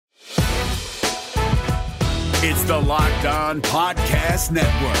It's the Locked On Podcast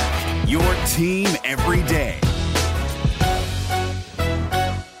Network, your team every day.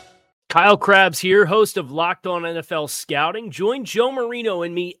 Kyle Krabs here, host of Locked On NFL Scouting. Join Joe Marino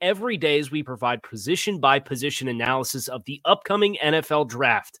and me every day as we provide position-by-position analysis of the upcoming NFL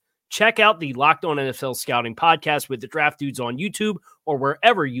Draft. Check out the Locked On NFL Scouting podcast with the Draft Dudes on YouTube or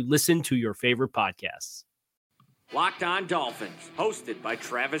wherever you listen to your favorite podcasts. Locked On Dolphins, hosted by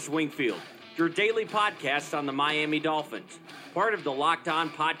Travis Wingfield, your daily podcast on the Miami Dolphins, part of the Locked On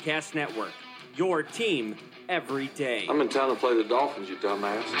Podcast Network, your team every day. I'm in town to play the Dolphins, you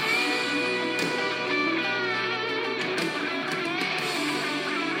dumbass.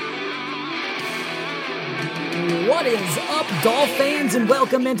 What is up, Dolph fans, and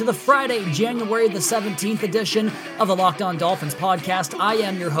welcome into the Friday, January the 17th edition of the Locked On Dolphins podcast. I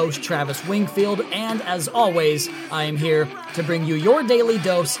am your host, Travis Wingfield, and as always, I am here to bring you your daily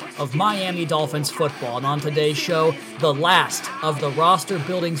dose of Miami Dolphins football. And on today's show, the last of the roster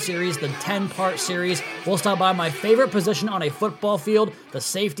building series, the 10-part series, we'll stop by my favorite position on a football field, the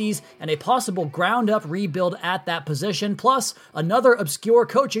safeties, and a possible ground-up rebuild at that position, plus another obscure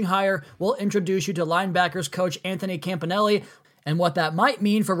coaching hire. We'll introduce you to linebackers coach Anthony Campanile and what that might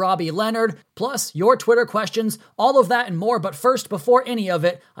mean for Robbie Leonard, plus your Twitter questions, all of that and more. But first, before any of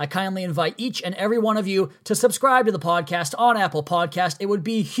it, I kindly invite each and every one of you to subscribe to the podcast on Apple Podcast. It would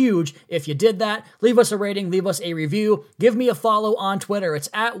be huge if you did that. Leave us a rating, leave us a review, give me a follow on Twitter. It's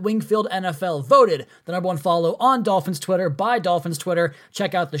at Wingfield NFL, voted the #1 follow on Dolphins Twitter by Dolphins Twitter.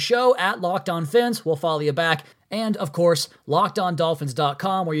 Check out the show at Locked On Fins. We'll follow you back. And, of course,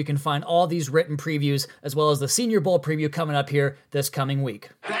 LockedOnDolphins.com, where you can find all these written previews, as well as the Senior Bowl preview coming up here this coming week.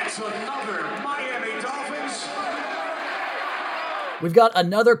 That's another Miami Dolphins. We've got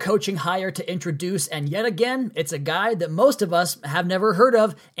another coaching hire to introduce, and yet again, it's a guy that most of us have never heard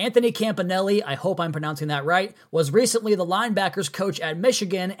of. Anthony Campanile, I hope I'm pronouncing that right, was recently the linebackers coach at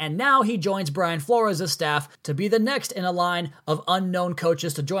Michigan, and now he joins Brian Flores' staff to be the next in a line of unknown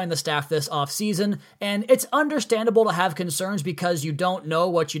coaches to join the staff this offseason. And it's understandable to have concerns because you don't know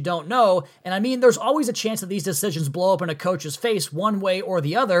what you don't know, and I mean, there's always a chance that these decisions blow up in a coach's face one way or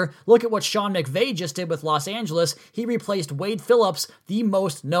the other. Look at what Sean McVay just did with Los Angeles. He replaced Wade Phillips, the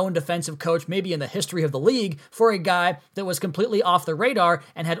most known defensive coach maybe in the history of the league, for a guy that was completely off the radar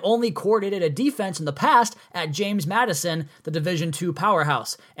and had only coordinated a defense in the past at James Madison, the Division II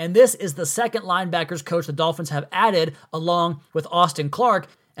powerhouse. And this is the second linebackers coach the Dolphins have added along with Austin Clark.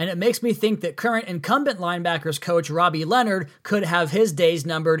 And it makes me think that current incumbent linebackers coach Robbie Leonard could have his days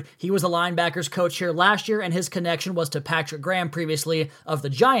numbered. He was a linebackers coach here last year, and his connection was to Patrick Graham previously of the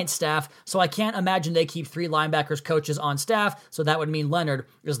Giants staff, so I can't imagine they keep 3 linebackers coaches on staff, so that would mean Leonard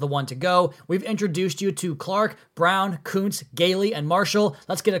is the one to go. We've introduced you to Clark, Brown, Kuntz, Gailey, and Marshall.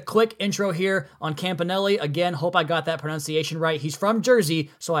 Let's get a quick intro here on Campanile. Again, hope I got that pronunciation right. He's from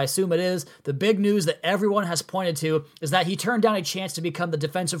Jersey, so I assume it is. The big news that everyone has pointed to is that he turned down a chance to become the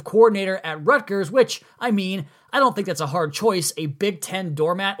defensive coordinator at Rutgers, which, I mean, I don't think that's a hard choice. A Big Ten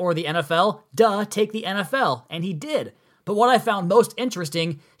doormat or the NFL? Duh, take the NFL. And he did. But what I found most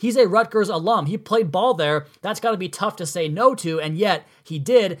interesting, he's a Rutgers alum. He played ball there. That's got to be tough to say no to, and yet he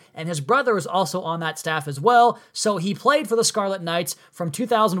did, and his brother is also on that staff as well. So he played for the Scarlet Knights from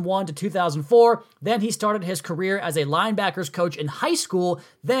 2001 to 2004. Then he started his career as a linebackers coach in high school.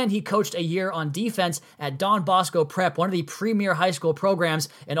 Then he coached a year on defense at Don Bosco Prep, one of the premier high school programs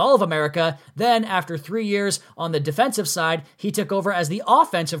in all of America. Then, after 3 years on the defensive side, he took over as the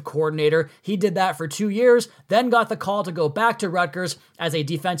offensive coordinator. He did that for 2 years, then got the call to go back to Rutgers as a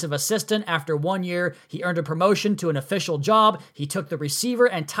defensive assistant. After 1 year, he earned a promotion to an official job. He took the receiver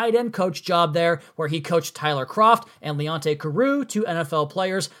and tight end coach job there, where he coached Tyler Kroft and Leonte Carew, 2 NFL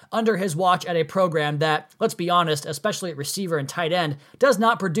players, under his watch at a program that, let's be honest, especially at receiver and tight end, does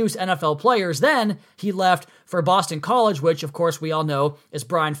not produce NFL players. Then he left for Boston College, which, of course, we all know is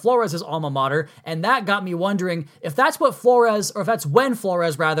Brian Flores' alma mater, and that got me wondering if that's when Flores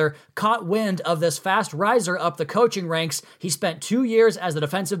caught wind of this fast riser up the coaching ranks. He spent 2 years as the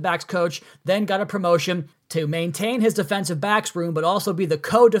defensive backs coach, then got a promotion to maintain his defensive backs room, but also be the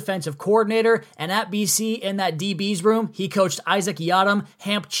co-defensive coordinator. And at BC, in that DB's room, he coached Isaac Yiadom,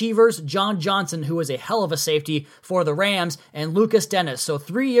 Hamp Cheevers, John Johnson, who was a hell of a safety for the Rams, and Lucas Dennis. So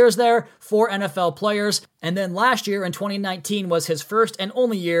 3 years there, 4 NFL players. And then last year in 2019 was his first and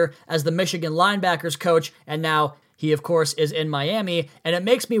only year as the Michigan linebackers coach, and now He, of course, is in Miami, and it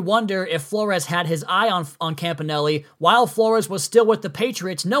makes me wonder if Flores had his eye on Campanile while Flores was still with the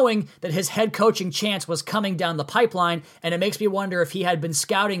Patriots, knowing that his head coaching chance was coming down the pipeline, and it makes me wonder if he had been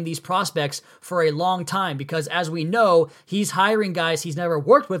scouting these prospects for a long time, because as we know, he's hiring guys he's never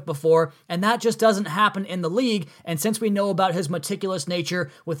worked with before, and that just doesn't happen in the league. And since we know about his meticulous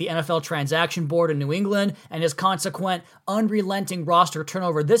nature with the NFL transaction board in New England and his consequent unrelenting roster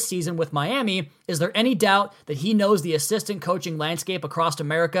turnover this season with Miami, is there any doubt that he knows the assistant coaching landscape across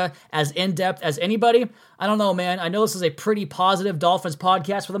America as in-depth as anybody? I don't know, man. I know this is a pretty positive Dolphins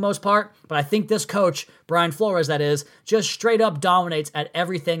podcast for the most part, but I think this coach, Brian Flores that is, just straight up dominates at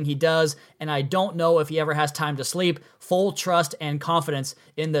everything he does, and I don't know if he ever has time to sleep. Full trust and confidence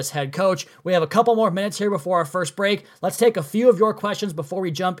in this head coach. We have a couple more minutes here before our first break. Let's take a few of your questions before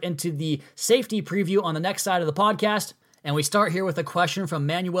we jump into the safety preview on the next side of the podcast. And we start here with a question from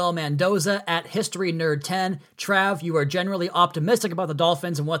Manuel Mendoza at HistoryNerd10. Trav, you are generally optimistic about the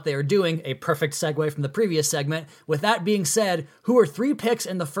Dolphins and what they are doing. A perfect segue from the previous segment. With that being said, who are 3 picks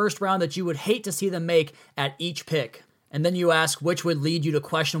in the first round that you would hate to see them make at each pick? And then you ask which would lead you to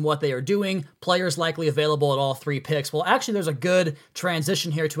question what they are doing. Players likely available at all 3 picks. Well, actually, there's a good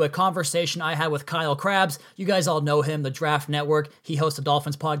transition here to a conversation I had with Kyle Krabs. You guys all know him, the Draft Network. He hosts a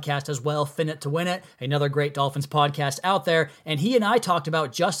Dolphins podcast as well, Fin It to Win It, another great Dolphins podcast out there. And he and I talked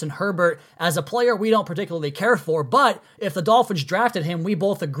about Justin Herbert as a player we don't particularly care for, but if the Dolphins drafted him, we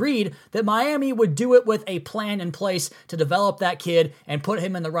both agreed that Miami would do it with a plan in place to develop that kid and put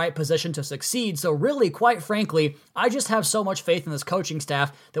him in the right position to succeed. So really, quite frankly, I just have so much faith in this coaching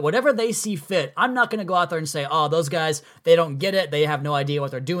staff that whatever they see fit, I'm not going to go out there and say, oh, those guys, they don't get it. They have no idea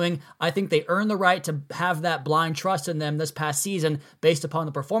what they're doing. I think they earned the right to have that blind trust in them this past season based upon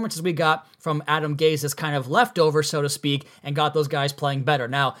the performances we got from Adam Gaze's kind of leftover, so to speak, and got those guys playing better.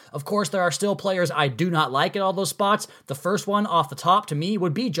 Now, of course, there are still players I do not like at all those spots. The first one off the top to me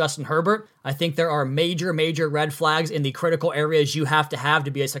would be Justin Herbert. I think there are major red flags in the critical areas you have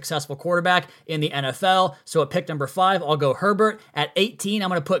to be a successful quarterback in the NFL. So at pick number 5, I'll go Herbert. At 18, I'm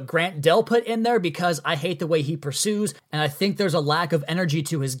going to put Grant Delpit in there because I hate the way he pursues, and I think there's a lack of energy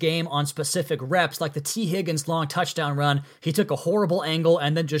to his game on specific reps, like the T. Higgins long touchdown run. He took a horrible angle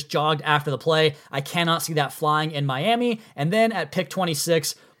and then just jogged after the play. I cannot see that flying in Miami. And then at pick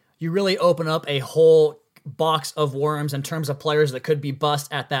 26, you really open up a whole box of worms in terms of players that could be bust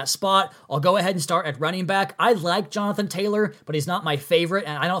at that spot. I'll go ahead and start at running back. I like Jonathan Taylor, but he's not my favorite,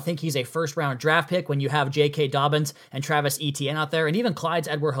 and I don't think he's a first-round draft pick when you have J.K. Dobbins and Travis Etienne out there, and even Clyde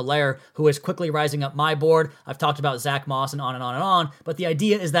Edwards-Helaire, who is quickly rising up my board. I've talked about Zach Moss and on and on and on, but the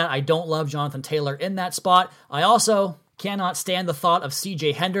idea is that I don't love Jonathan Taylor in that spot. I also cannot stand the thought of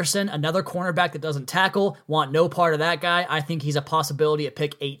C.J. Henderson, another cornerback that doesn't tackle. Want no part of that guy. I think he's a possibility at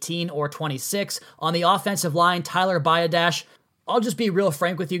pick 18 or 26. On the offensive line, Tyler Biadasz. I'll just be real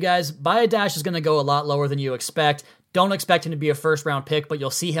frank with you guys. Biadasz is going to go a lot lower than you expect. Don't expect him to be a first-round pick, but you'll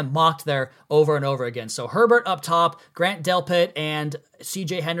see him mocked there over and over again. So Herbert up top, Grant Delpit, and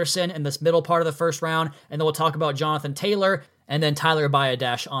C.J. Henderson in this middle part of the first round, and then we'll talk about Jonathan Taylor, and then Tyler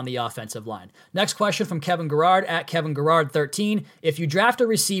Biadasz on the offensive line. Next question from Kevin Garrard at Kevin Garrard 13. If you draft a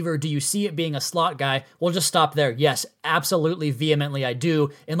receiver, do you see it being a slot guy? We'll just stop there. Yes, absolutely, vehemently I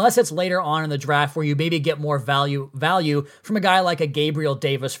do, unless it's later on in the draft where you maybe get more value from a guy like a Gabriel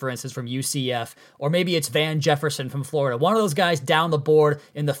Davis, for instance, from UCF, or maybe it's Van Jefferson from Florida. One of those guys down the board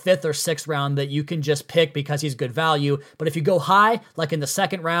in the 5th or 6th round that you can just pick because he's good value. But if you go high, like in the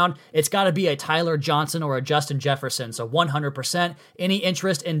 2nd round, it's got to be a Tyler Johnson or a Justin Jefferson. So 100%. Any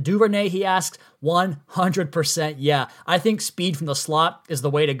interest in Duvernay, he asks? 100%, yeah. I think speed from the slot is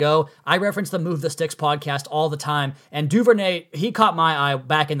the way to go. I reference the Move the Sticks podcast all the time, and Duvernay, he caught my eye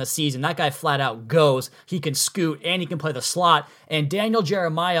back in the season. That guy flat out goes. He can scoot, and he can play the slot. And Daniel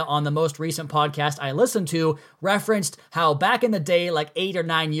Jeremiah on the most recent podcast I listened to referenced how back in the day, like 8 or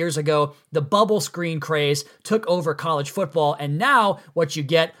 9 years ago, the bubble screen craze took over college football, and now what you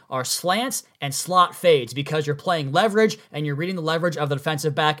get are slants and slot fades because you're playing leverage and you're reading the leverage of the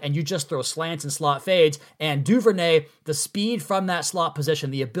defensive back, and you just throw slants and slot fades. And Duvernay, the speed from that slot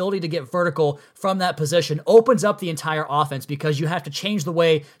position, the ability to get vertical from that position opens up the entire offense because you have to change the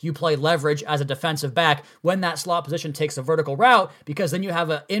way you play leverage as a defensive back when that slot position takes a vertical route, because then you have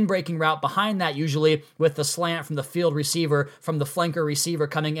an in-breaking route behind that usually with the slant from the field receiver, from the flanker receiver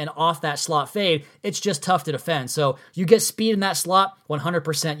coming in off that slot fade. It's just tough to defend. So you get speed in that slot,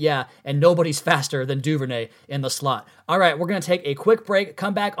 100% yeah, and nobody's faster than Duvernay in the slot. All right, we're going to take a quick break,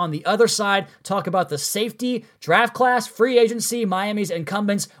 come back on the other side, talk about the safety, draft class, free agency, Miami's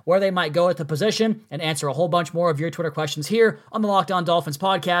incumbents, where they might go at the position, and answer a whole bunch more of your Twitter questions here on the Locked On Dolphins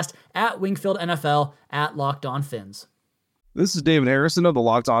podcast, at Wingfield NFL, at Locked On Fins. This is David Harrison of the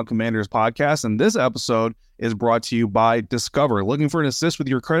Locked On Commanders podcast, and this episode is brought to you by Discover. Looking for an assist with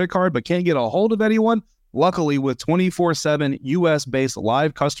your credit card but can't get a hold of anyone? Luckily, with 24/7 U.S.-based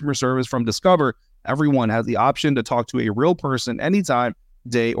live customer service from Discover, everyone has the option to talk to a real person anytime,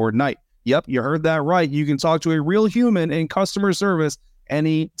 day or night. Yep, you heard that right. You can talk to a real human in customer service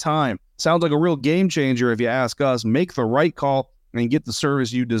anytime. Sounds like a real game changer if you ask us. Make the right call and get the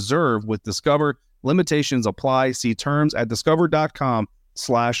service you deserve with Discover. Limitations apply. See terms at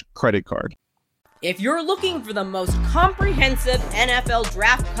discover.com/creditcard. If you're looking for the most comprehensive NFL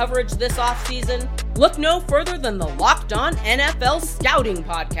draft coverage this offseason, look no further than the Locked On NFL Scouting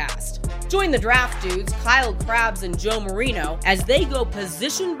Podcast. Join the draft dudes, Kyle Krabs and Joe Marino, as they go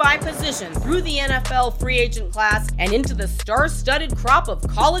position by position through the NFL free agent class and into the star-studded crop of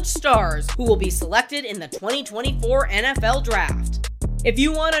college stars who will be selected in the 2024 NFL Draft. If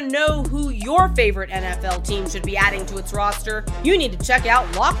you want to know who your favorite NFL team should be adding to its roster, you need to check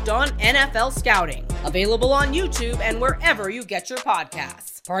out Locked On NFL Scouting, available on YouTube and wherever you get your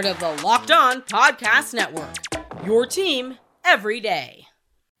podcasts. Part of the Locked On Podcast Network, your team every day.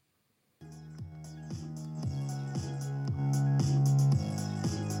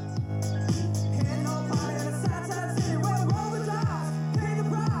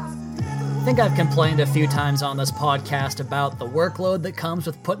 I think I've complained a few times on this podcast about the workload that comes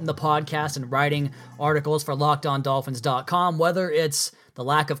with putting the podcast and writing articles for LockedOnDolphins.com, whether it's the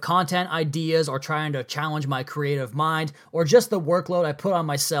lack of content ideas or trying to challenge my creative mind or just the workload I put on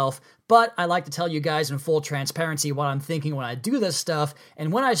myself. But I like to tell you guys in full transparency what I'm thinking when I do this stuff.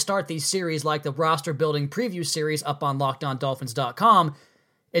 And when I start these series like the roster building preview series up on LockedOnDolphins.com,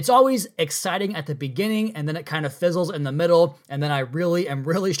 it's always exciting at the beginning, and then it kind of fizzles in the middle, and then I really am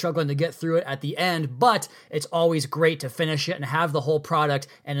struggling to get through it at the end, but it's always great to finish it and have the whole product,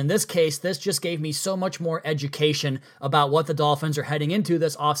 and in this case, this just gave me so much more education about what the Dolphins are heading into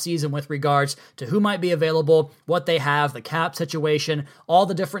this offseason with regards to who might be available, what they have, the cap situation, all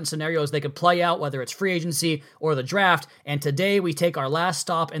the different scenarios they could play out, whether it's free agency or the draft, and today we take our last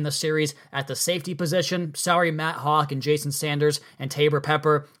stop in the series at the safety position. Sorry, Matt Hawk and Jason Sanders and Tabor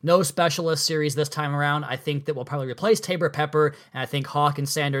Pepper. No specialist series this time around. I think that we'll probably replace Tabor Pepper, and I think Hawk and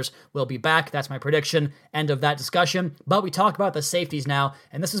Sanders will be back. That's my prediction. End of that discussion. But we talk about the safeties now,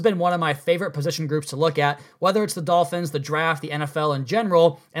 and this has been one of my favorite position groups to look at, whether it's the Dolphins, the draft, the NFL in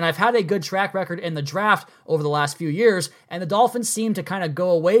general, and I've had a good track record in the draft over the last few years, and the Dolphins seem to kind of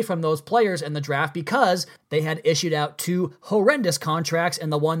go away from those players in the draft because they had issued out two horrendous contracts,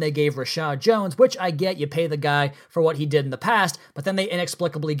 and the one they gave Rashad Jones, which I get, you pay the guy for what he did in the past, but then they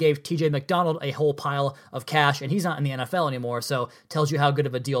inexplicably gave TJ McDonald a whole pile of cash, and he's not in the NFL anymore, so tells you how good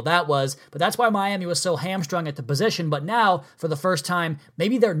of a deal that was. But that's why Miami was so hamstrung at the position. But now, for the first time,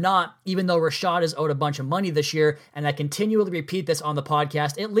 maybe they're not, even though Rashad is owed a bunch of money this year, and I continually repeat this on the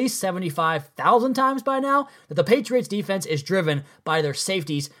podcast at least 75,000 times by now, that the Patriots defense is driven by their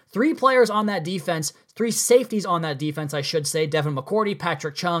safeties. Three safeties on that defense, I should say, Devin McCourty,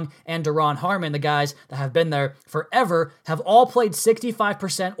 Patrick Chung, and Daron Harmon, the guys that have been there forever, have all played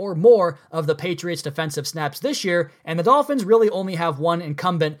 65% or more of the Patriots' defensive snaps this year, and the Dolphins really only have one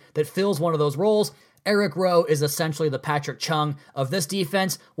incumbent that fills one of those roles. Eric Rowe is essentially the Patrick Chung of this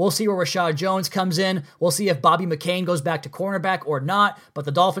defense. We'll see where Rashad Jones comes in. We'll see if Bobby McCain goes back to cornerback or not, but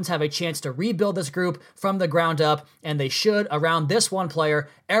the Dolphins have a chance to rebuild this group from the ground up, and they should around this one player,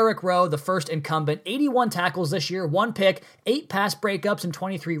 Eric Rowe, the first incumbent, 81 tackles this year, 1 pick, 8 pass breakups, and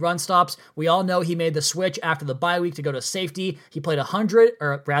 23 run stops. We all know he made the switch after the bye week to go to safety. He played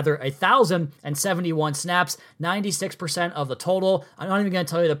 1,071 snaps, 96% of the total. I'm not even going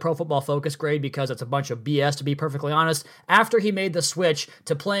to tell you the Pro Football Focus grade because it's a bunch of BS, to be perfectly honest. After he made the switch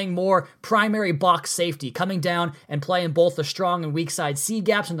to playing more primary box safety, coming down and playing both the strong and weak side C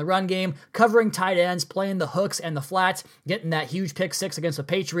gaps in the run game, covering tight ends, playing the hooks and the flats, getting that huge pick 6 against the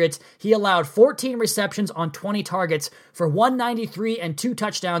Patriots, he allowed 14 receptions on 20 targets for 193 and 2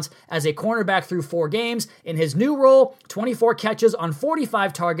 touchdowns as a cornerback through 4 games. In his new role, 24 catches on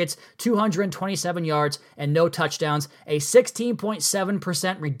 45 targets, 227 yards, and no touchdowns, a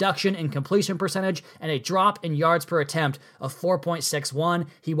 16.7% reduction in completion percentage, coverage and a drop in yards per attempt of 4.61.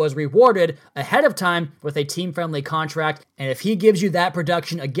 He was rewarded ahead of time with a team-friendly contract, and if he gives you that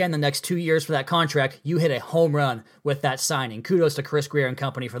production again the next 2 years for that contract, you hit a home run with that signing. Kudos to Chris Greer and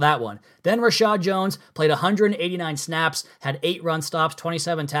company for that one. Then Rashad Jones played 189 snaps, had 8 run stops,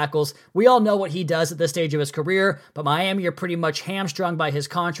 27 tackles. We all know what he does at this stage of his career, but Miami are pretty much hamstrung by his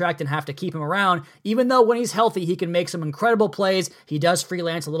contract and have to keep him around, even though when he's healthy, he can make some incredible plays. He does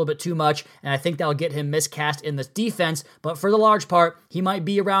freelance a little bit too much, and I think that'll get him miscast in this defense, but for the large part, he might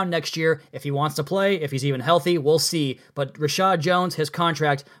be around next year if he wants to play, if he's even healthy, we'll see. But Rashad Jones, his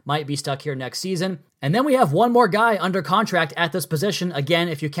contract might be stuck here next season. And then we have one more guy under contract at this position, again,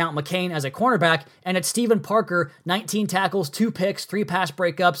 if you count McCain as a cornerback, and it's Steven Parker, 19 tackles, 2 picks, 3 pass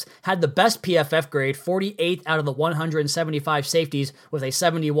breakups, had the best PFF grade, 48th out of the 175 safeties with a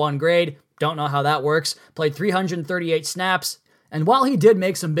 71 grade. Don't know how that works. Played 338 snaps. And while he did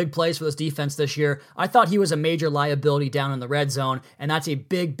make some big plays for this defense this year, I thought he was a major liability down in the red zone, and that's a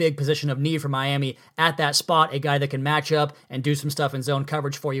big position of need for Miami at that spot, a guy that can match up and do some stuff in zone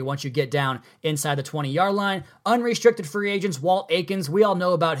coverage for you once you get down inside the 20-yard line. Unrestricted free agents, Walt Aikens, we all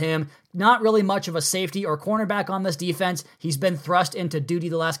know about him. Not really much of a safety or cornerback on this defense. He's been thrust into duty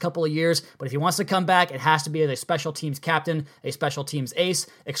the last couple of years, but if he wants to come back, it has to be as a special teams captain, a special teams ace.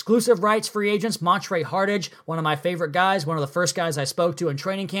 Exclusive rights free agents, Montre Hardage, one of my favorite guys, one of the first guys I spoke to in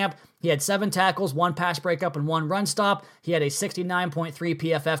training camp. He had 7 tackles, 1 pass breakup, and 1 run stop. He had a 69.3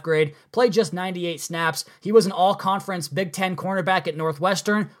 PFF grade, played just 98 snaps. He was an all-conference Big Ten cornerback at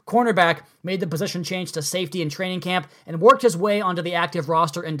Northwestern. Cornerback made the position change to safety in training camp and worked his way onto the active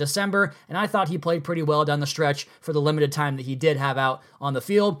roster in December, and I thought he played pretty well down the stretch for the limited time that he did have out on the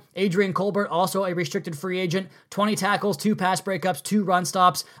field. Adrian Colbert, also a restricted free agent, 20 tackles, 2 pass breakups, 2 run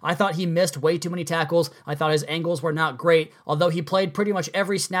stops. I thought he missed way too many tackles. I thought his angles were not great. Although he played pretty much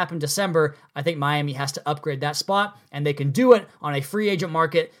every snap in December, I think Miami has to upgrade that spot, and they can do it on a free agent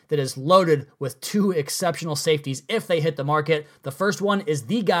market that is loaded with 2 exceptional safeties if they hit the market. The first one is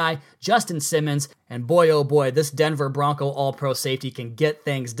the guy, Justin Simmons, and boy, oh boy, this Denver Bronco All-Pro safety can get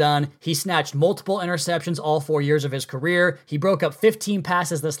things done. He snatched multiple interceptions all 4 years of his career. He broke up 15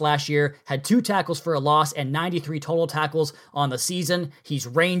 passes this last year, had 2 tackles for a loss, and 93 total tackles on the season. He's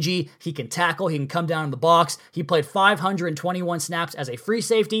rangy, he can tackle, he can come down in the box. He played 521 snaps as a free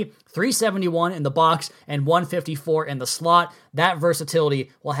safety, 371 in the box, and 154 in the slot. That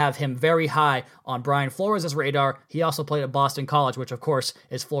versatility will have him very high on Brian Flores' radar. He also played at Boston College, which of course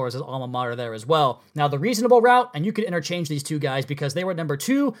is Flores' alma mater there as well. Now the reasonable route, and you could interchange these 2 guys because they were number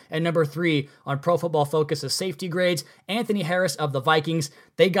 2 and number 3 on Pro Football Focus's safety grades. Anthony Harris of the Vikings,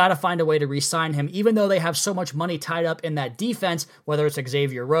 they got to find a way to re-sign him, even though they have so much money tied up in that defense, whether it's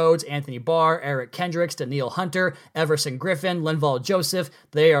Xavier Rhodes, Anthony Barr, Eric Kendricks, Daniil Hunter, Everson Griffin, Linval Joseph.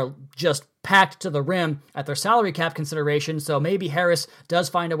 They are just packed to the rim at their salary cap consideration, so maybe Harris does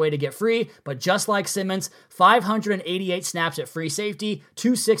find a way to get free, but just like Simmons, 588 snaps at free safety,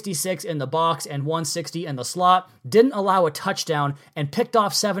 266 in the box, and 160 in the slot, didn't allow a touchdown, and picked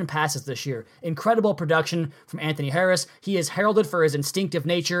off 7 passes this year. Incredible production from Anthony Harris. He is heralded for his instinctive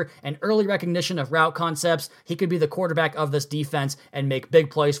nature and early recognition of route concepts. He could be the quarterback of this defense and make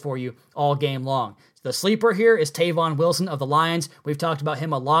big plays for you all game long. The sleeper here is Tavon Wilson of the Lions. We've talked about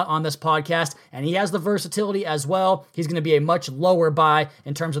him a lot on this podcast, and he has the versatility as well. He's going to be a much lower buy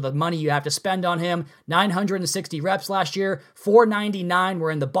in terms of the money you have to spend on him. 960 reps last year, 499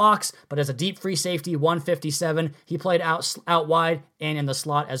 were in the box, but as a deep free safety, 157. He played out wide and in the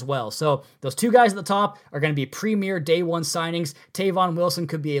slot as well. So those 2 guys at the top are going to be premier day 1 signings. Tavon Wilson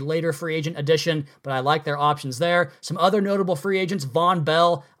could be a later free agent addition, but I like their options there. Some other notable free agents, Von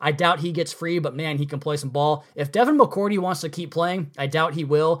Bell. I doubt he gets free, but man, he can play some ball. If Devin McCourty wants to keep playing, I doubt he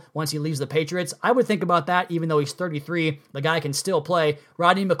will once he leaves the Patriots. I would think about that, even though he's 33. The guy can still play.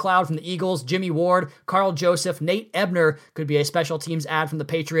 Rodney McLeod from the Eagles, Jimmy Ward, Carl Joseph, Nate Ebner could be a special teams ad from the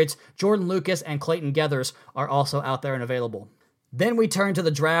Patriots. Jordan Lucas and Clayton Geathers are also out there and available. Then we turn to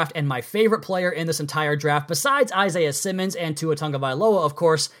the draft, and my favorite player in this entire draft, besides Isaiah Simmons and Tua Tagovailoa, of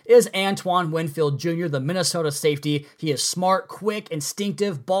course, is Antoine Winfield Jr., the Minnesota safety. He is smart, quick,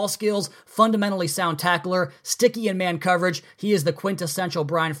 instinctive, ball skills, fundamentally sound tackler, sticky in man coverage. He is the quintessential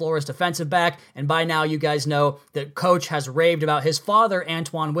Brian Flores defensive back, and by now you guys know that Coach has raved about his father,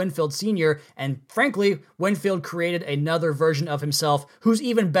 Antoine Winfield Sr., and frankly, Winfield created another version of himself who's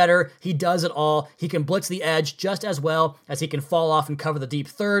even better. He does it all. He can blitz the edge just as well as he can fall fall off and cover the deep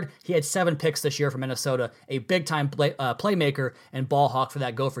third. He had 7 picks this year for Minnesota, a big-time playmaker and ball hawk for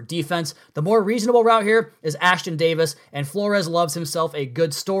that Gopher defense. The more reasonable route here is Ashton Davis, and Flores loves himself a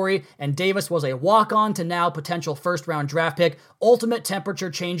good story, and Davis was a walk-on to now potential first-round draft pick, ultimate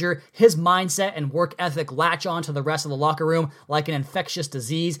temperature changer. His mindset and work ethic latch on to the rest of the locker room like an infectious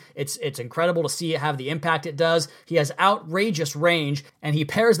disease. It's incredible to see it have the impact it does. He has outrageous range, and he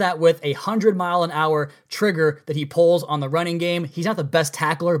pairs that with a 100-mile-an-hour trigger that he pulls on the running game. He's not the best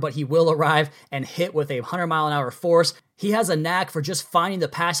tackler, but he will arrive and hit with a 100-mile-an-hour force. He has a knack for just finding the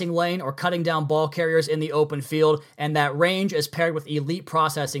passing lane or cutting down ball carriers in the open field, and that range is paired with elite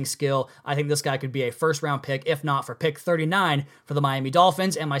processing skill. I think this guy could be a first-round pick, if not for pick 39 for the Miami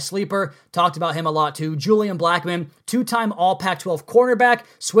Dolphins. And my sleeper, talked about him a lot too, Julian Blackmon, 2-time All-Pac-12 cornerback,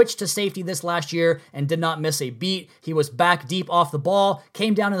 switched to safety this last year and did not miss a beat. He was back deep off the ball,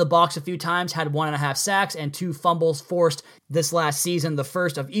 came down in the box a few times, had 1.5 sacks and 2 fumbles forced this last season, the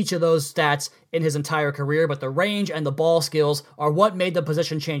first of each of those stats in his entire career, but the range and the ball skills are what made the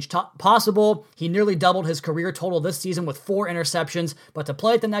position change possible. He nearly doubled his career total this season with 4 interceptions, but to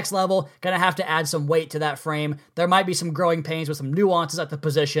play at the next level, gonna have to add some weight to that frame. There might be some growing pains with some nuances at the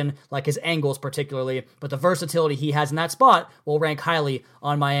position, like his angles particularly, but the versatility he has in that spot will rank highly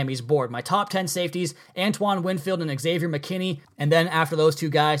on Miami's board. My top 10 safeties, Antoine Winfield and Xavier McKinney, and then after those two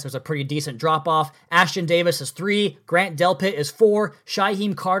guys, there's a pretty decent drop-off. Ashton Davis is 3, Grant Delpit is 4,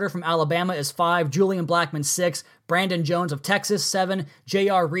 Shaheem Carter from Alabama is 5, Julian Blackmon 6, Brandon Jones of Texas 7,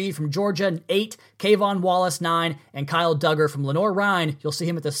 J.R. Reed from Georgia 8, Kayvon Wallace 9, and Kyle Duggar from Lenoir-Rhyne. You'll see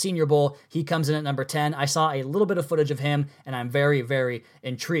him at the Senior Bowl. He comes in at number 10. I saw a little bit of footage of him, and I'm very, very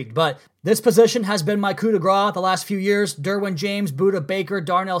intrigued. But this position has been my coup de grace the last few years. Derwin James, Budda Baker,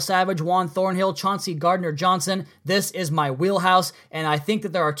 Darnell Savage, Juan Thornhill, Chauncey Gardner-Johnson. This is my wheelhouse, and I think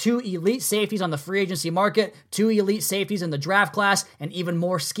that there are 2 elite safeties on the free agency market, 2 elite safeties in the draft class, and even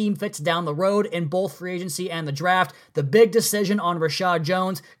more scheme fits down the road in both free agency and the draft. The big decision on Rashad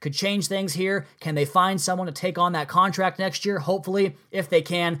Jones could change things here. Can they find someone to take on that contract next year? Hopefully, if they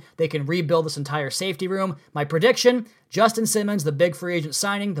can rebuild this entire safety room. My prediction, Justin Simmons, the big free agent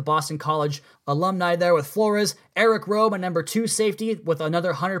signing, the Boston College alumni there with Flores. Eric Rowe, my number 2 safety, with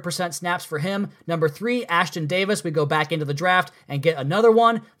another 100% snaps for him. Number 3, Ashton Davis. We go back into the draft and get another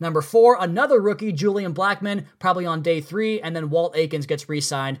one. Number 4, another rookie, Julian Blackmon, probably on day 3. And then Walt Aikens gets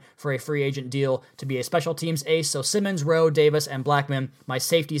re-signed for a free agent deal to be a special teams ace. So Simmons, Rowe, Davis, and Blackmon, my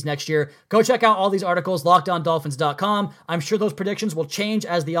safeties next year. Go check out all these articles, LockedOnDolphins.com. I'm sure those predictions will change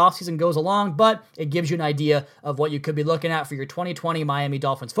as the offseason goes along, but it gives you an idea of what you could be looking at for your 2020 Miami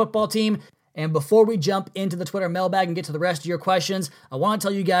Dolphins football team. And before we jump into the Twitter mailbag and get to the rest of your questions, I want to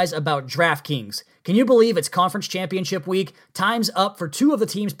tell you guys about DraftKings. Can you believe it's conference championship week? Time's up for 2 of the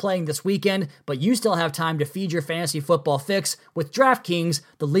teams playing this weekend, but you still have time to feed your fantasy football fix with DraftKings,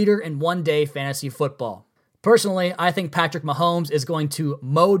 the leader in one-day fantasy football. Personally, I think Patrick Mahomes is going to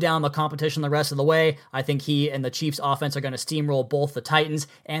mow down the competition the rest of the way. I think he and the Chiefs offense are going to steamroll both the Titans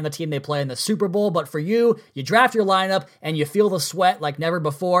and the team they play in the Super Bowl. But for you, you draft your lineup and you feel the sweat like never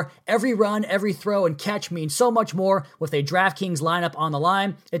before. Every run, every throw, and catch means so much more with a DraftKings lineup on the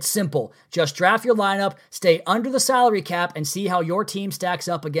line. It's simple. Just draft your lineup, stay under the salary cap, and see how your team stacks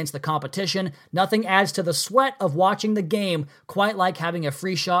up against the competition. Nothing adds to the sweat of watching the game quite like having a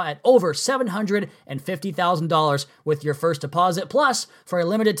free shot at over $750,000 with your first deposit. Plus, for a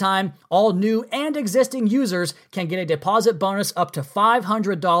limited time, all new and existing users can get a deposit bonus up to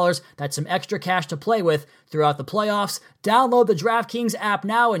 $500. That's some extra cash to play with throughout the playoffs. Download the DraftKings app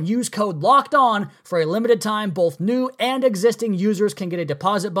now and use code LOCKEDON for a limited time. Both new and existing users can get a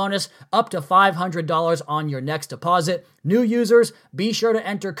deposit bonus up to $500 on your next deposit. New users, be sure to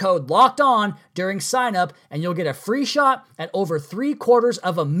enter code LOCKEDON during sign-up and you'll get a free shot at over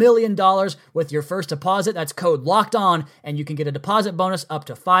 $750,000 with your first deposit. That's code LOCKEDON, and you can get a deposit bonus up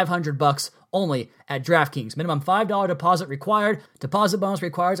to $500 only at DraftKings. Minimum $5 deposit required. Deposit bonus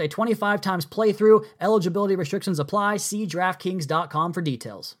requires a 25 times playthrough. Eligibility restrictions apply. See DraftKings.com for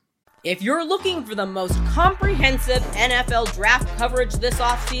details. If you're looking for the most comprehensive NFL draft coverage this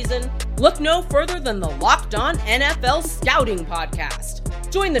offseason, look no further than the Locked On NFL Scouting Podcast.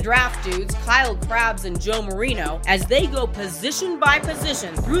 Join the draft dudes, Kyle Krabs and Joe Marino, as they go position by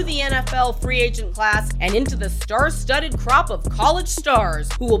position through the NFL free agent class and into the star-studded crop of college stars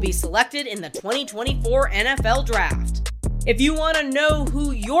who will be selected in the 2024 NFL Draft. If you want to know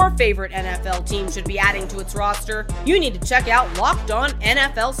who your favorite NFL team should be adding to its roster, you need to check out Locked On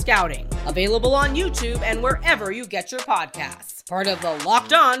NFL Scouting, available on YouTube and wherever you get your podcasts. Part of the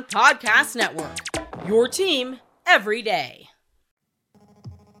Locked On Podcast Network, your team every day.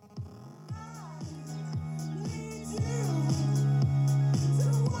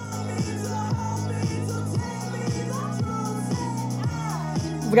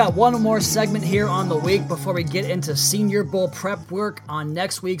 We got one more segment here on the week before we get into Senior Bowl prep work on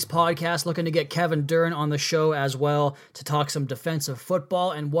next week's podcast. Looking to get Kevin Dern on the show as well to talk some defensive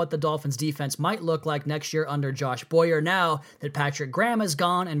football and what the Dolphins defense might look like next year under Josh Boyer now that Patrick Graham is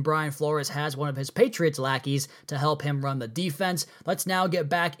gone and Brian Flores has one of his Patriots lackeys to help him run the defense. Let's now get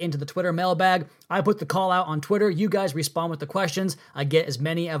back into the Twitter mailbag. I put the call out on Twitter. You guys respond with the questions. I get as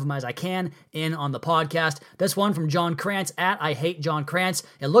many of them as I can in on the podcast. This one from John Krantz at I Hate John Krantz.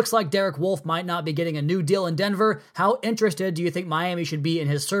 It looks like Derek Wolfe might not be getting a new deal in Denver. How interested do you think Miami should be in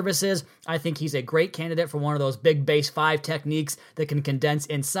his services? I think he's a great candidate for one of those big base 5 techniques that can condense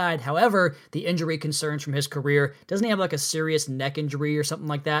inside. However, the injury concerns from his career, doesn't he have like a serious neck injury or something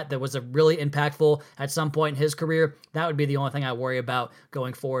like that was a really impactful at some point in his career? That would be the only thing I worry about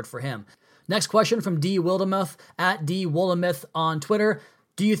going forward for him. Next question from D. Wildemuth at D. Wildemuth on Twitter.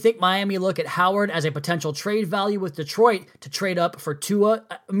 Do you think Miami look at Howard as a potential trade value with Detroit to trade up for Tua?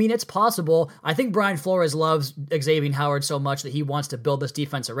 I mean, it's possible. I think Brian Flores loves Xavier Howard so much that he wants to build this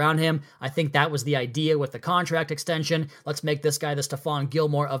defense around him. I think that was the idea with the contract extension. Let's make this guy the Stephon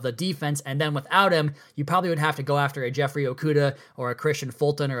Gilmore of the defense, and then without him, you probably would have to go after a Jeffrey Okudah or a Christian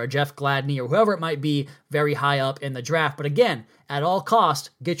Fulton or a Jeff Gladney or whoever it might be very high up in the draft. But again, at all cost,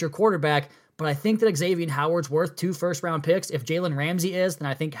 get your quarterback. But I think that Xavier Howard's worth 2 first-round picks. If Jalen Ramsey is, then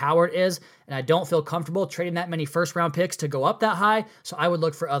I think Howard is. And I don't feel comfortable trading that many first-round picks to go up that high. So I would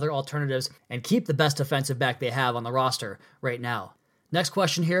look for other alternatives and keep the best defensive back they have on the roster right now. Next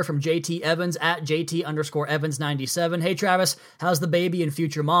question here from JT Evans at JT_Evans97. Hey Travis, how's the baby and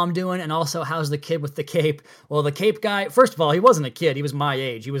future mom doing? And also, how's the kid with the cape? Well, the cape guy, first of all, he wasn't a kid. He was my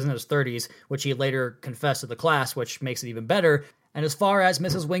age. He was in his 30s, which he later confessed to the class, which makes it even better. And as far as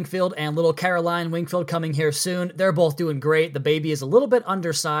Mrs. Wingfield and little Caroline Wingfield coming here soon, they're both doing great. The baby is a little bit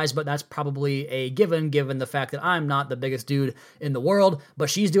undersized, but that's probably a given the fact that I'm not the biggest dude in the world. But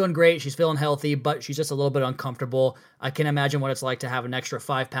she's doing great. She's feeling healthy, but she's just a little bit uncomfortable. I can imagine what it's like to have an extra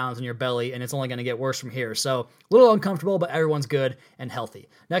 5 pounds in your belly, and it's only going to get worse from here. So a little uncomfortable, but everyone's good and healthy.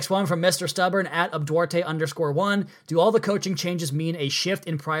 Next one from Mr. Stubborn at Abduarte_1. Do all the coaching changes mean a shift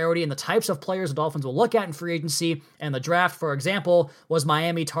in priority in the types of players the Dolphins will look at in free agency and the draft? For example, was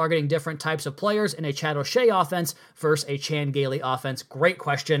Miami targeting different types of players in a Chad O'Shea offense versus a Chan Gailey offense? Great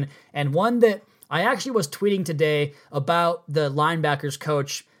question, and one that I actually was tweeting today about the linebackers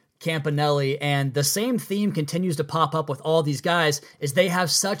coach Campanile, and the same theme continues to pop up with all these guys is they have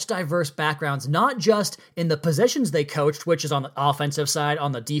such diverse backgrounds, not just in the positions they coached, which is on the offensive side,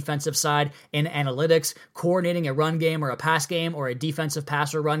 on the defensive side, in analytics, coordinating a run game or a pass game or a defensive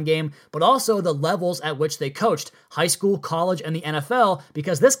pass or run game, but also the levels at which they coached, high school, college, and the NFL,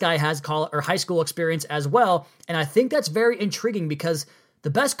 because this guy has high school experience as well, and I think that's very intriguing because the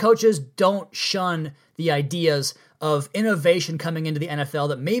best coaches don't shun the ideas of innovation coming into the NFL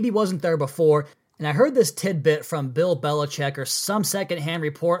that maybe wasn't there before. And I heard this tidbit from Bill Belichick or some secondhand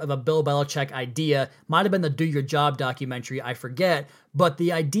report of a Bill Belichick idea. Might have been the Do Your Job documentary, I forget. But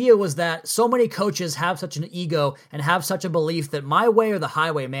the idea was that so many coaches have such an ego and have such a belief that my way or the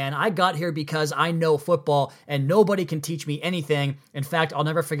highway, man. I got here because I know football and nobody can teach me anything. In fact, I'll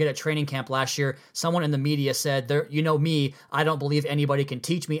never forget at training camp last year, someone in the media said, you know me, I don't believe anybody can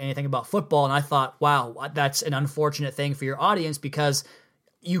teach me anything about football. And I thought, wow, that's an unfortunate thing for your audience because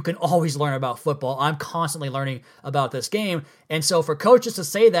you can always learn about football. I'm constantly learning about this game. And so for coaches to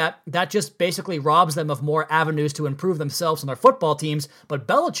say that just basically robs them of more avenues to improve themselves and their football teams. But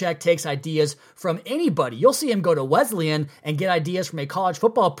Belichick takes ideas from anybody. You'll see him go to Wesleyan and get ideas from a college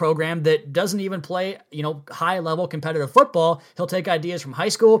football program that doesn't even play, high-level competitive football. He'll take ideas from high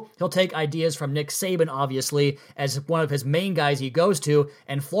school. He'll take ideas from Nick Saban, obviously, as one of his main guys he goes to.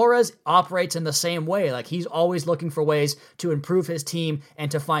 And Flores operates in the same way. Like, he's always looking for ways to improve his team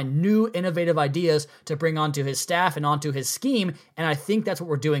and to find new innovative ideas to bring onto his staff and onto his scheme. And I think that's what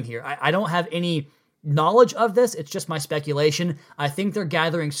we're doing here. I don't have any knowledge of this. It's just my speculation. I think they're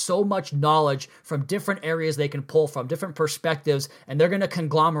gathering so much knowledge from different areas they can pull from, different perspectives, and they're going to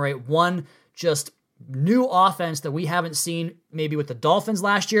conglomerate one just new offense that we haven't seen maybe with the Dolphins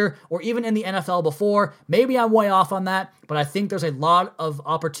last year or even in the NFL before. Maybe I'm way off on that, but I think there's a lot of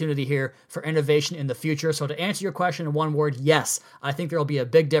opportunity here for innovation in the future. So to answer your question in one word, yes, I think there will be a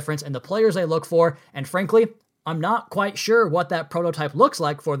big difference in the players they look for. And frankly, I'm not quite sure what that prototype looks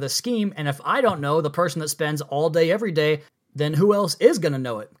like for the scheme. And if I don't know the person that spends all day, every day, then who else is going to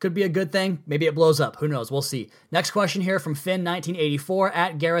know it? Could be a good thing. Maybe it blows up. Who knows? We'll see. Next question here from Finn1984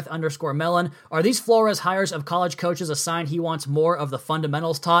 at Gareth_Mellon. Are these Flores hires of college coaches a sign he wants more of the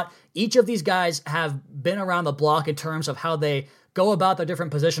fundamentals taught? Each of these guys have been around the block in terms of how they go about their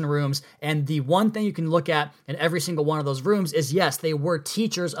different position rooms. And the one thing you can look at in every single one of those rooms is, yes, they were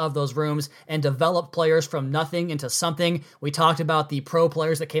teachers of those rooms and developed players from nothing into something. We talked about the pro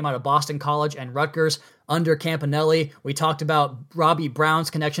players that came out of Boston College and Rutgers under Campanile. We talked about Robbie Brown's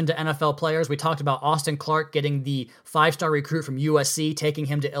connection to NFL players. We talked about Austin Clark getting the 5-star recruit from USC, taking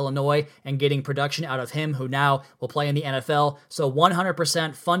him to Illinois and getting production out of him, who now will play in the NFL. So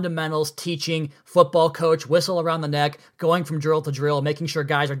 100% fundamentals, teaching, football coach, whistle around the neck, going from drill to drill, making sure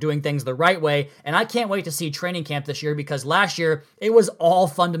guys are doing things the right way. And I can't wait to see training camp this year, because last year it was all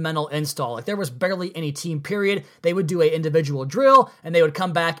fundamental install. Like, there was barely any team period. They would do an individual drill and they would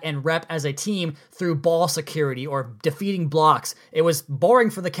come back and rep as a team through ball security or defeating blocks. It was boring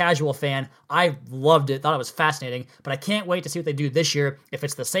for the casual fan. I loved it, thought it was fascinating, but I can't wait to see what they do this year, if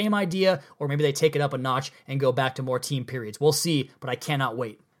it's the same idea or maybe they take it up a notch and go back to more team periods. We'll see, but I cannot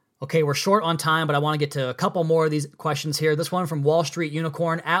wait. Okay, we're short on time, but I want to get to a couple more of these questions here. This one from Wall Street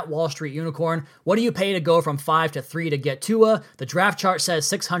Unicorn, at Wall Street Unicorn. What do you pay to go from 5 to 3 to get Tua? The draft chart says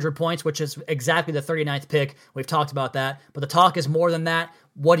 600 points, which is exactly the 39th pick. We've talked about that, but the talk is more than that.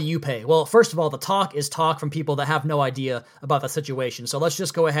 What do you pay? Well, first of all, the talk is talk from people that have no idea about the situation. So let's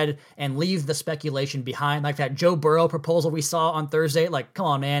just go ahead and leave the speculation behind. Like that Joe Burrow proposal we saw on Thursday. Like, come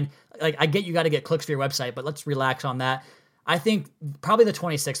on, man. Like, I get you got to get clicks for your website, but let's relax on that. I think probably the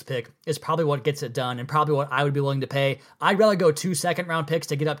 26th pick is probably what gets it done and probably what I would be willing to pay. I'd rather go 2 second-round picks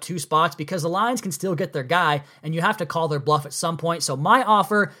to get up 2 spots, because the Lions can still get their guy and you have to call their bluff at some point. So my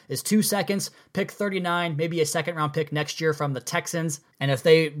offer is 2 seconds, pick 39, maybe a second-round pick next year from the Texans. And if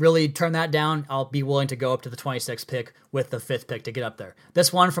they really turn that down, I'll be willing to go up to the 26th pick with the 5th pick to get up there.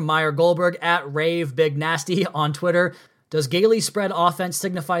 This one from Meyer Goldberg, at Rave Big Nasty on Twitter. Does Gailey's spread offense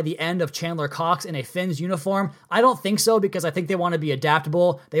signify the end of Chandler Cox in a Finns uniform? I don't think so, because I think they want to be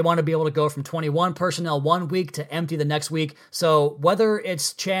adaptable. They want to be able to go from 21 personnel one week to empty the next week. So whether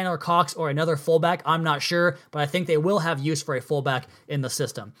it's Chandler Cox or another fullback, I'm not sure, but I think they will have use for a fullback in the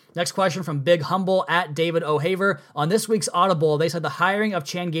system. Next question from Big Humble, at David O'Haver. On this week's Audible, they said the hiring of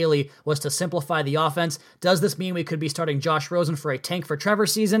Chan Gailey was to simplify the offense. Does this mean we could be starting Josh Rosen for a tank for Trevor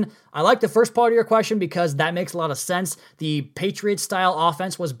season? I like the first part of your question, because that makes a lot of sense. The Patriots-style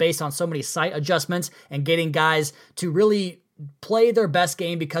offense was based on so many sight adjustments and getting guys to really play their best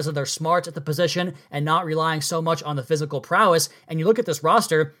game because of their smarts at the position and not relying so much on the physical prowess. And you look at this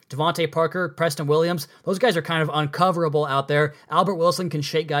roster, Devontae Parker, Preston Williams, those guys are kind of uncoverable out there. Albert Wilson can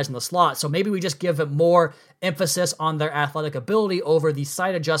shake guys in the slot. So maybe we just give it more emphasis on their athletic ability over the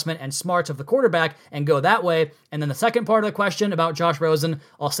sight adjustment and smarts of the quarterback and go that way. And then the second part of the question about Josh Rosen,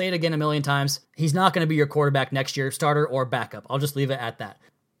 I'll say it again a million times. He's not going to be your quarterback next year, starter or backup. I'll just leave it at that.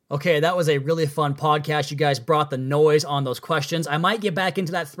 Okay, that was a really fun podcast. You guys brought the noise on those questions. I might get back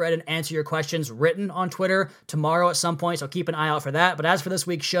into that thread and answer your questions written on Twitter tomorrow at some point, so keep an eye out for that. But as for this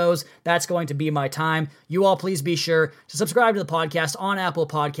week's shows, that's going to be my time. You all please be sure to subscribe to the podcast on Apple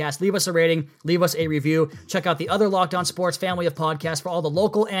Podcasts. Leave us a rating, leave us a review. Check out the other Locked On Sports family of podcasts for all the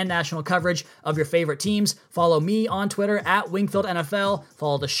local and national coverage of your favorite teams. Follow me on Twitter at Wingfield NFL.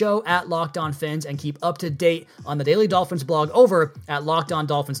 Follow the show at Locked On Fins, and keep up to date on the Daily Dolphins blog over at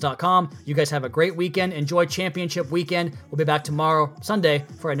LockedOnDolphins.com. You guys have a great weekend. Enjoy championship weekend. We'll be back tomorrow, Sunday,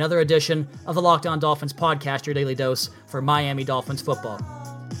 for another edition of the Locked On Dolphins podcast, your daily dose for Miami Dolphins football.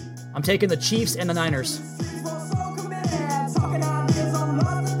 I'm taking the Chiefs and the Niners.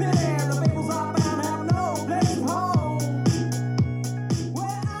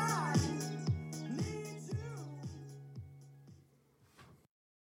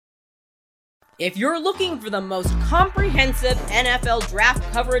 If you're looking for the most comprehensive NFL draft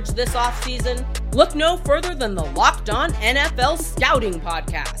coverage this offseason, look no further than the Locked On NFL Scouting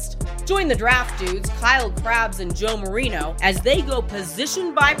Podcast. Join the draft dudes, Kyle Krabs and Joe Marino, as they go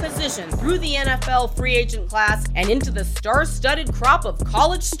position by position through the NFL free agent class and into the star-studded crop of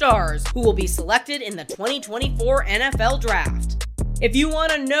college stars who will be selected in the 2024 NFL Draft. If you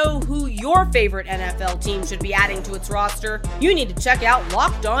want to know who your favorite NFL team should be adding to its roster, you need to check out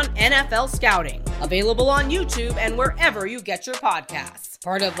Locked On NFL Scouting, available on YouTube and wherever you get your podcasts.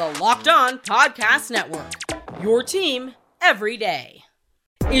 Part of the Locked On Podcast Network, your team every day.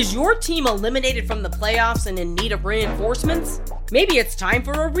 Is your team eliminated from the playoffs and in need of reinforcements? Maybe it's time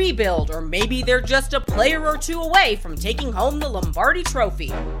for a rebuild, or maybe they're just a player or two away from taking home the Lombardi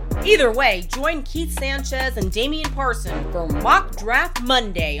Trophy. Either way, join Keith Sanchez and Damian Parson for Mock Draft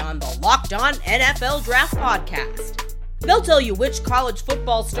Monday on the Locked On NFL Draft Podcast. They'll tell you which college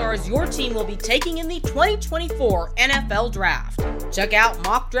football stars your team will be taking in the 2024 NFL Draft. Check out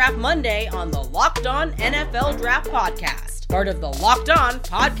Mock Draft Monday on the Locked On NFL Draft Podcast, part of the Locked On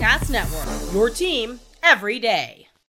Podcast Network, your team every day.